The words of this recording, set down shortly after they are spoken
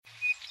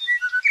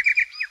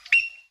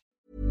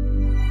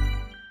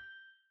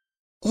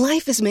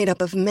Life is made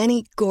up of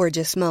many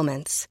gorgeous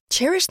moments.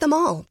 Cherish them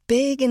all,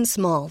 big and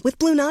small, with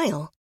Blue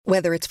Nile.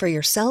 Whether it's for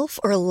yourself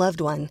or a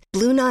loved one,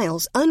 Blue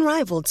Nile's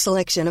unrivaled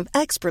selection of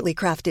expertly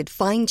crafted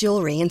fine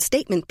jewelry and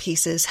statement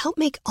pieces help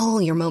make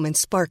all your moments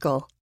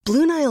sparkle.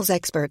 Blue Nile's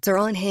experts are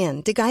on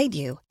hand to guide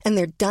you, and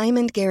their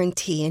diamond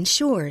guarantee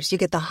ensures you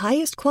get the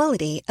highest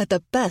quality at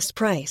the best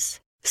price.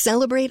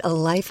 Celebrate a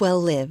life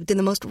well lived in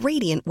the most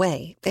radiant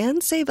way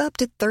and save up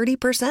to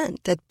 30%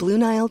 at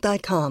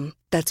BlueNile.com.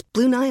 That's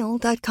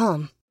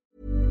BlueNile.com.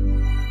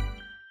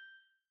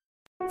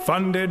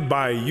 Funded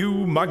by you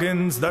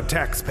muggins the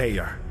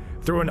taxpayer.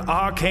 Through an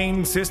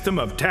arcane system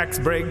of tax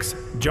breaks,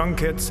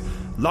 junkets,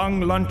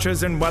 long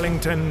lunches in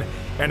Wellington,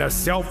 and a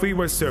selfie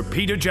with Sir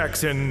Peter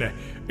Jackson,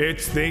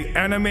 it's the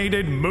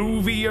animated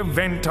movie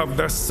event of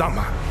the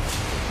summer.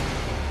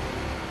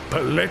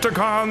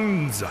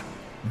 Politicons,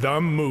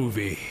 the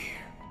movie.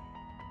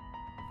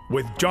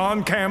 With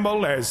John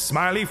Campbell as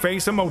Smiley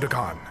Face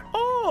Emoticon.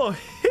 Oh,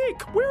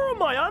 heck, where are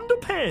my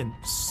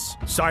underpants?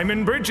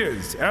 Simon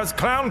Bridges as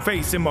Clown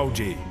Face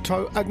Emoji.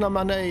 To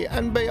Ignominy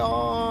and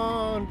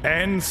beyond.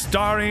 And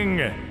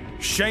starring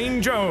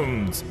Shane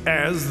Jones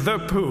as the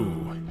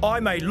Pooh. I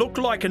may look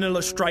like an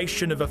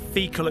illustration of a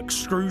fecal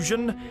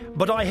exclusion,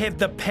 but I have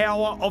the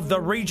power of the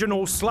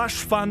regional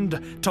slush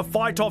fund to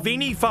fight off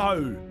any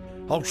foe.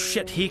 Oh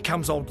shit, here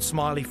comes old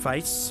Smiley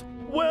Face.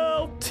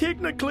 Well,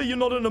 technically you're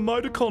not an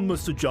emoticon,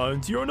 Mr.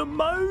 Jones. You're an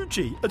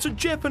emoji. It's a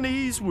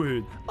Japanese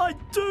word. I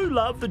do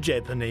love the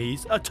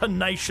Japanese, a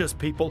tenacious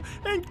people,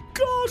 and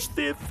gosh,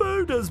 their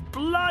food is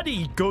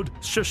bloody good.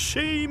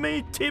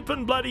 Sashimi,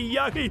 teppan, bloody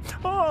yucky.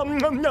 Oh,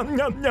 yum, yum,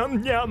 yum,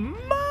 yum, yum.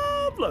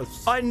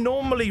 Marvellous. I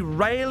normally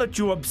rail at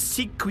your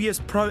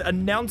obsequious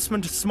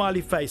pro-announcement,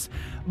 Smiley Face,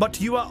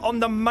 but you are on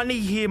the money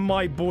here,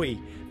 my boy.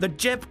 The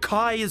Jap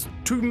kai is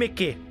too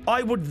meke.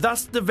 I would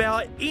thus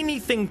devour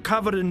anything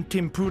covered in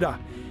tempura.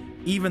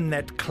 Even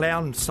that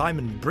clown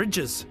Simon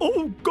Bridges.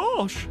 Oh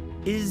gosh!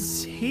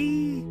 Is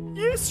he?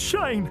 Yes,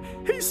 Shane.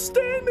 He's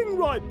standing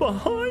right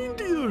behind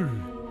you.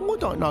 I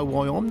don't know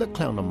why I'm the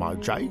clown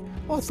emoji.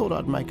 I thought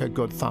I'd make a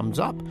good thumbs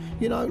up.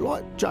 You know,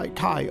 like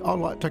JK, I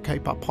like to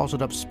keep a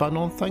positive spin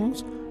on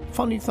things.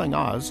 Funny thing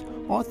is,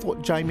 I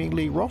thought Jamie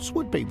Lee Ross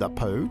would be the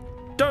Pooh.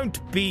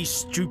 Don't be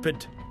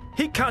stupid.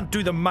 He can't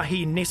do the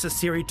mahi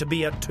necessary to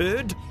be a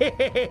turd.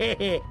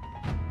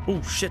 Oh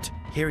shit,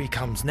 here he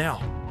comes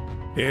now.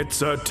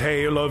 It's a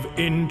tale of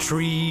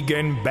intrigue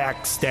and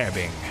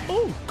backstabbing.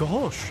 Oh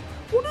gosh,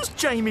 what does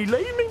Jamie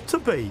Lee mean to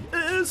be?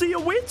 Is he a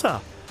wetter?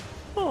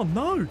 Oh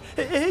no,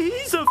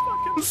 he's a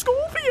fucking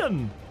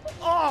scorpion.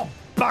 Oh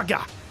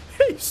bugger,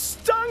 he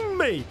stung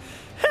me.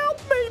 Help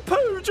me,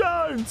 Pooh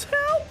Jones,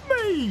 help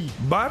me.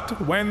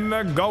 But when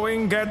the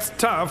going gets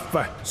tough...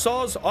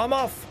 Soz, I'm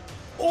off.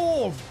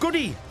 Oh,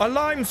 goody, a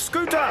lime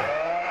scooter.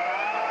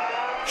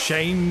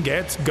 Shane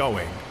gets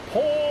going.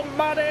 Poor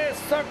muddy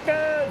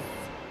suckers.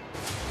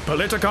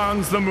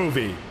 Politicons the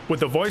movie, with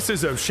the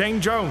voices of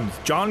Shane Jones,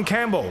 John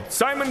Campbell,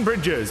 Simon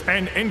Bridges,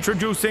 and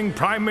introducing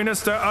Prime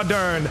Minister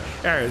Ardern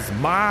as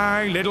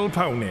My Little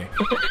Pony.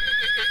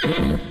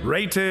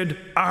 Rated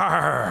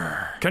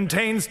R.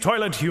 Contains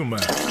toilet humor,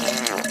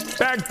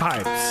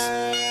 bagpipes,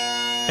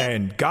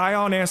 and Guy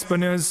on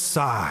Espina's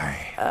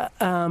sigh.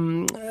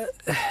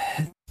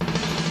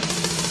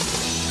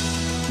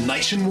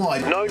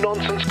 Nationwide, no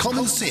nonsense,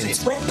 common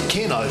sense,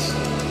 Kenos.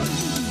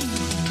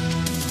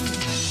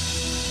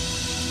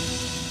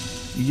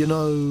 You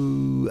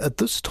know, at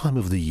this time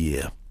of the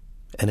year,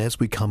 and as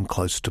we come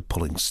close to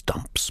pulling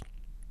stumps,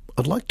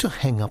 I'd like to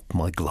hang up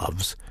my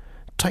gloves,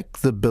 take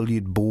the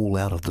billiard ball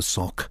out of the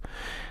sock,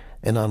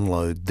 and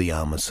unload the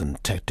Armisen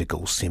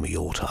Tactical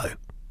Semi-Auto.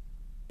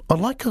 I'd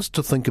like us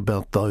to think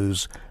about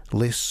those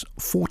less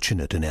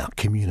fortunate in our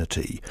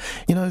community.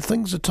 You know,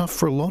 things are tough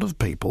for a lot of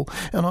people,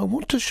 and I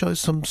want to show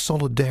some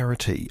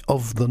solidarity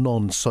of the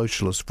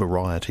non-socialist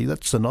variety.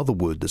 That's another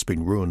word that's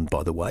been ruined,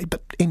 by the way.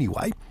 But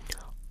anyway,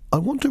 I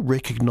want to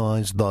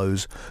recognise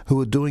those who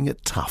are doing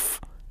it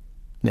tough.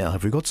 Now,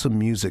 have we got some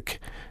music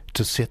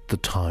to set the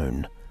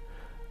tone?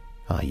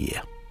 Ah,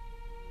 yeah.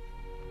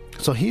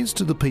 So here's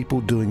to the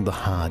people doing the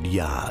hard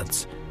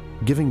yards,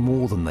 giving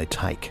more than they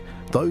take.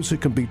 Those who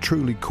can be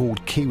truly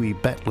called Kiwi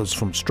battlers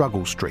from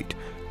Struggle Street.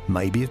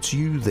 Maybe it's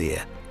you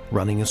there,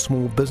 running a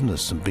small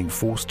business and being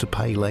forced to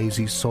pay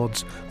lazy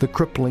sods the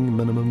crippling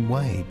minimum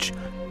wage.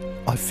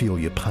 I feel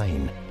your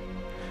pain.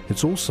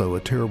 It's also a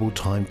terrible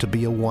time to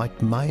be a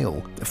white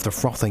male. If the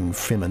frothing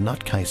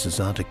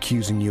feminutcases aren't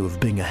accusing you of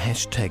being a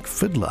hashtag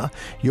fiddler,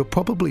 you're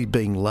probably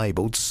being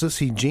labelled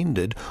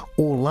sissy-gendered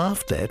or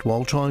laughed at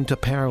while trying to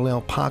parallel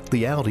park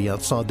the Audi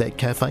outside that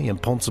cafe in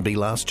Ponsonby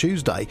last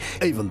Tuesday,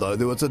 even though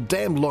there was a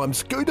damn lime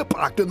scooter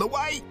parked in the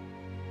way.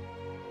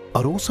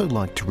 I'd also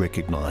like to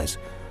recognise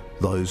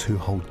those who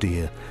hold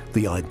dear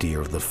the idea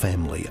of the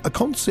family, a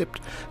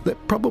concept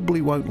that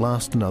probably won't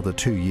last another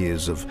 2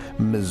 years of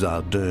Ms.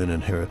 Ardern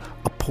and her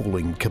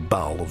appalling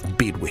cabal of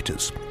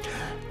bedwetters.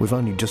 We've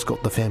only just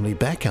got the family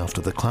back after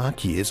the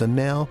Clark years, and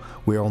now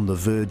we're on the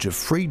verge of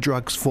free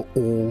drugs for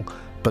all,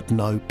 but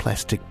no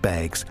plastic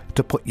bags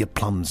to put your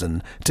plums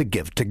in to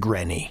give to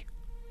Granny.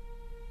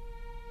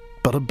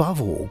 But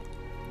above all,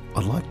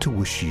 I'd like to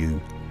wish you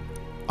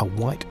a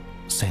white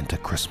Santa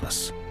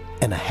Christmas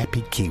and a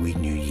happy Kiwi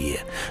New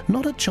Year.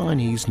 Not a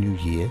Chinese New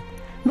Year,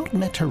 not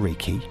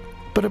Matariki,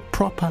 but a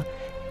proper,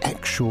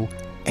 actual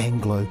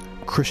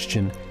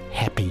Anglo-Christian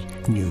Happy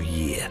New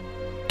Year.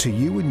 To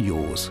you and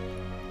yours,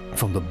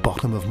 from the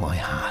bottom of my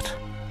heart.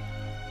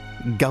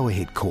 Go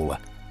ahead, caller.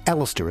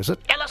 Alistair, is it?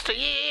 Alistair,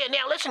 yeah.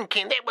 Now listen,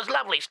 Ken, that was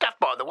lovely stuff,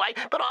 by the way,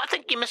 but I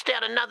think you missed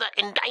out another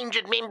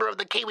endangered member of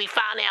the Kiwi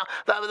whānau,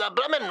 the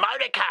bloomin'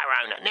 motor car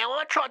owner. Now,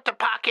 I tried to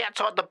park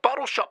outside the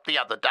bottle shop the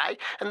other day,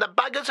 and the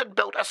buggers had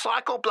built a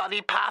cycle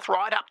bloody path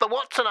right up the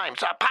what's-her-name.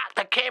 So I parked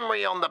the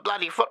Camry on the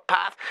bloody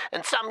footpath,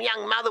 and some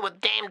young mother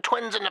with damn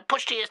twins in the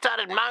pushchair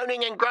started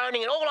moaning and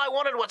groaning, and all I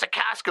wanted was a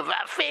cask of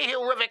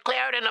Fairhill River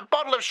Claret and a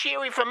bottle of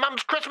sherry for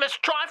Mum's Christmas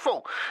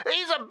trifle.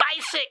 These are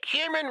basic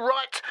human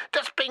rights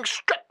just being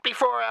stripped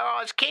before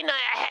our eyes, Ken.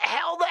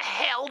 How the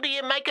hell do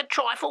you make a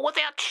trifle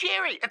without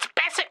sherry? It's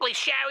basically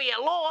Sharia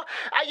law.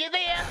 Are you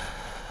there?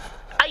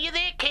 Are you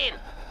there, Ken?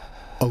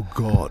 Oh,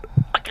 God.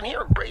 I can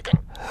hear him breathing.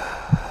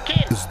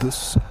 Ken. Is...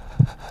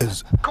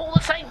 Call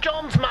the St.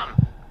 John's mum.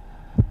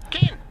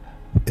 Ken.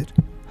 It?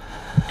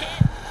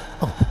 Ken.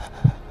 Oh.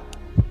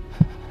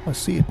 I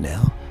see it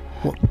now.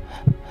 What?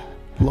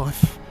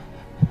 Life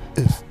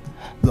is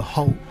the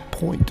whole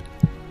point.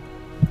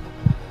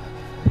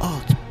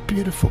 Oh, it's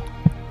beautiful.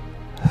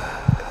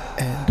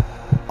 And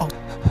I'll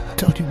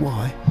tell you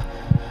why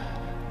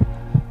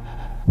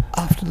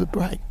after the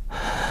break.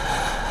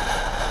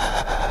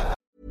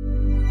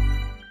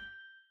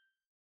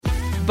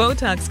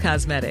 Botox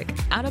Cosmetic,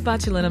 out of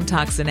botulinum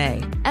toxin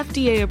A,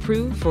 FDA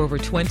approved for over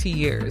 20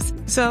 years.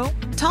 So,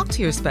 talk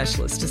to your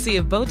specialist to see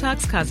if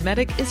Botox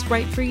Cosmetic is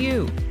right for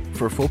you.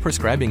 For full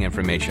prescribing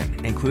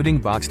information, including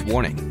boxed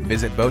warning,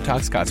 visit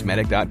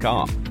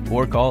BotoxCosmetic.com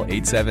or call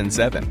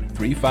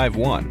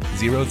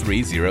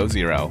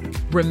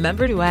 877-351-0300.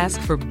 Remember to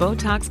ask for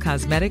Botox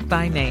Cosmetic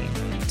by name.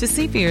 To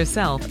see for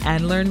yourself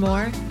and learn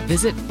more,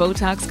 visit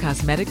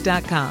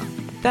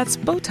BotoxCosmetic.com. That's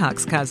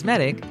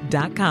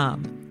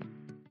BotoxCosmetic.com.